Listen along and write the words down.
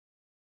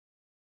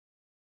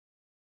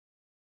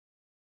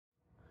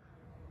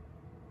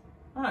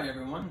Hi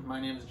everyone,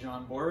 my name is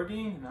John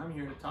Borodine and I'm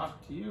here to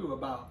talk to you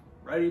about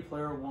Ready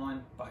Player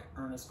One by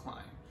Ernest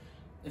Cline.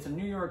 It's a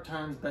New York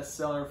Times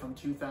bestseller from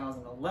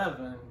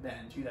 2011,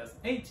 then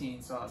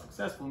 2018 saw a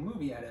successful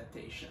movie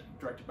adaptation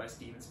directed by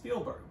Steven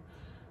Spielberg.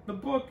 The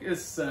book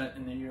is set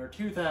in the year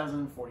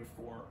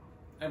 2044.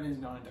 Everything's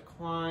gone in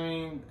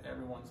decline,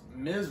 everyone's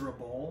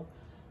miserable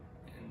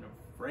and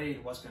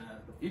afraid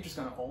the future's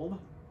gonna hold.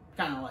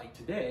 Kind of like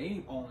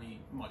today,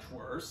 only much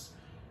worse.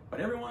 But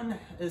everyone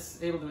is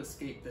able to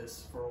escape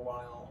this for a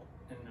while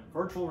in a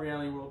virtual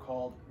reality world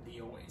called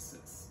the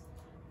Oasis.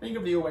 Think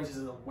of the Oasis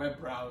as a web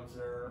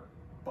browser,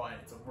 but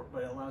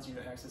it allows you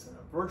to access in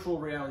a virtual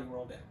reality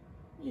world that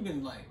you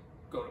can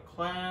go to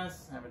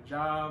class, have a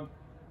job,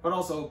 but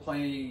also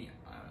play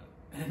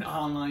an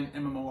online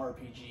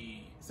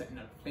MMORPG set in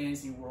a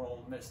fantasy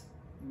world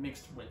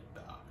mixed with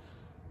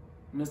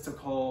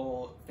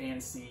mystical,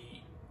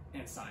 fantasy,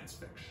 and science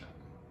fiction.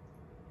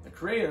 The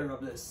creator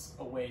of this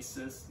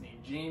Oasis,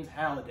 named James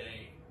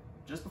Halliday,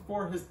 just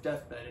before his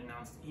deathbed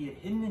announced he had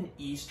hidden an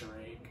Easter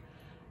egg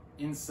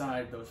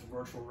inside this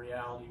virtual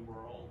reality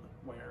world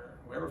where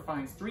whoever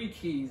finds 3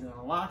 keys and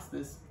unlocks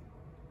this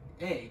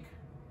egg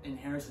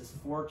inherits his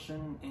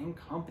fortune and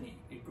company,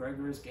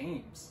 Egregorous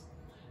Games.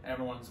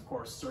 Everyone's of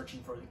course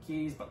searching for the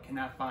keys but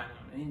cannot find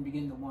them, and you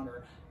begin to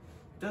wonder,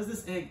 does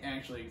this egg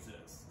actually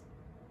exist?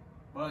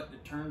 But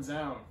it turns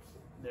out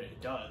that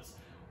it does.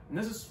 And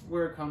this is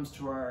where it comes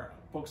to our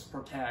book's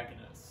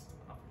protagonist,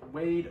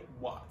 Wade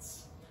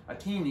Watts. A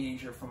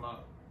teenager from a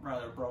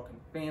rather broken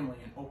family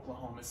in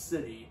Oklahoma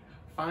City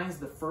finds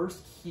the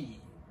first key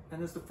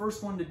and is the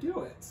first one to do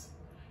it.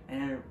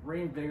 And it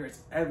reinvigorates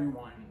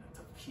everyone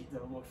to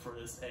look for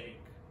this egg.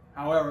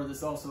 However,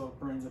 this also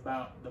brings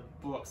about the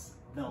book's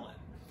villain,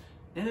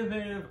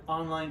 Innovative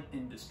Online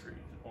Industries,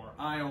 or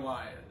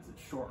IOI as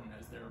it's shortened,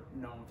 as they're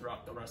known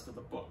throughout the rest of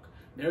the book.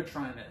 They're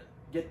trying to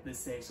get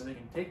this egg so they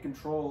can take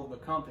control of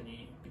the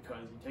company,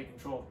 because you take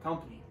control of the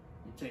company,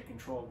 you take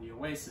control of the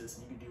Oasis,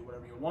 and you can do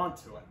whatever you want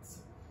to it.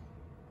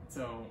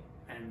 So,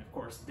 and of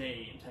course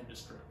they intend to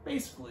strip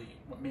basically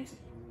what makes it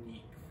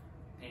unique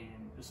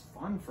and just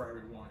fun for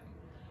everyone.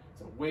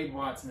 So Wade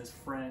Watts and his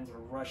friends are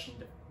rushing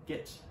to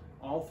get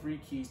all 3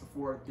 keys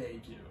before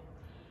they do.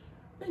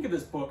 Think of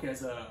this book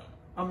as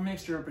a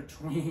mixture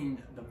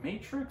between The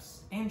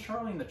Matrix and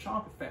Charlie and the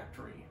Chocolate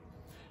Factory.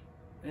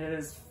 It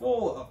is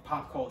full of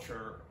pop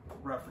culture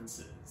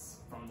references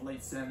from the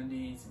late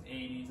 70s and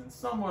 80s and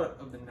somewhat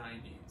of the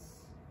 90s.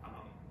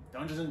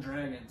 Dungeons and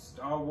Dragons,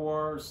 Star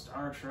Wars,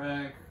 Star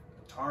Trek,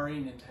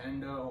 Atari,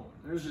 Nintendo.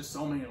 There's just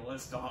so many to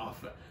list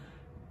off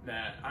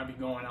that I'd be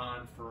going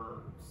on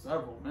for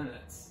several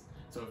minutes.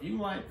 So if you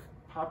like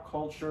pop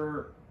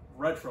culture,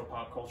 retro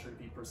pop culture to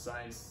be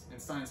precise, and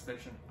science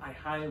fiction, I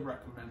highly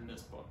recommend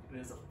this book. It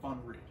is a fun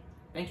read.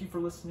 Thank you for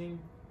listening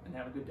and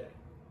have a good day.